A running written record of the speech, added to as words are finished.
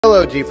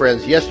Hello, tea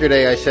friends.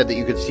 Yesterday I said that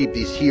you could steep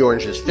these tea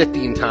oranges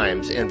 15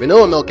 times, and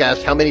Vanilla Milk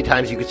asked how many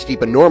times you could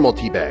steep a normal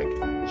tea bag.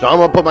 So I'm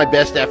gonna put my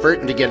best effort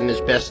into getting as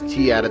best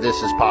tea out of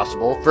this as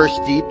possible. First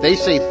steep, they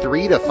say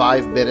 3 to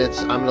 5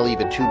 minutes. I'm gonna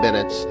leave it 2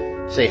 minutes.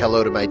 Say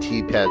hello to my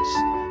tea pets.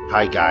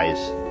 Hi guys.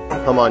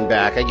 Come on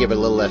back. I give it a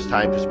little less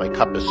time because my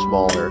cup is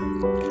smaller.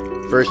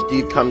 First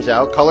steep comes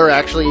out. Color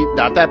actually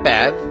not that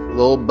bad. A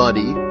little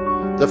muddy.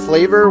 The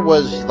flavor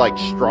was like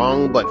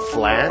strong but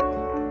flat.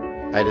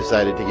 I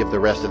decided to give the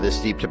rest of this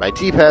steep to my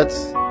tea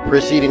pets.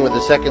 Proceeding with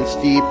the second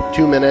steep,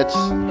 2 minutes.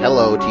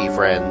 Hello, tea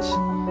friends.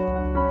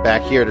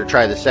 Back here to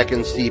try the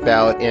second steep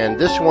out, and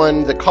this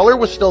one, the color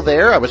was still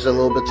there. I was a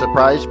little bit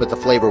surprised, but the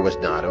flavor was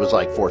not. It was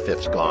like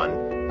 4/5 gone.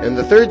 And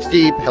the third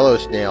steep, hello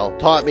snail,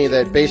 taught me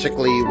that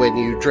basically when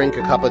you drink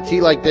a cup of tea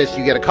like this,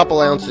 you get a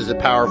couple ounces of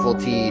powerful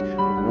tea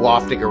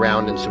wafting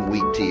around in some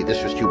weak tea.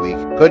 This was too weak.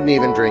 Couldn't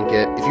even drink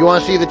it. If you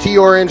want to see the tea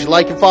orange,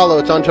 like and follow.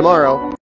 It's on tomorrow.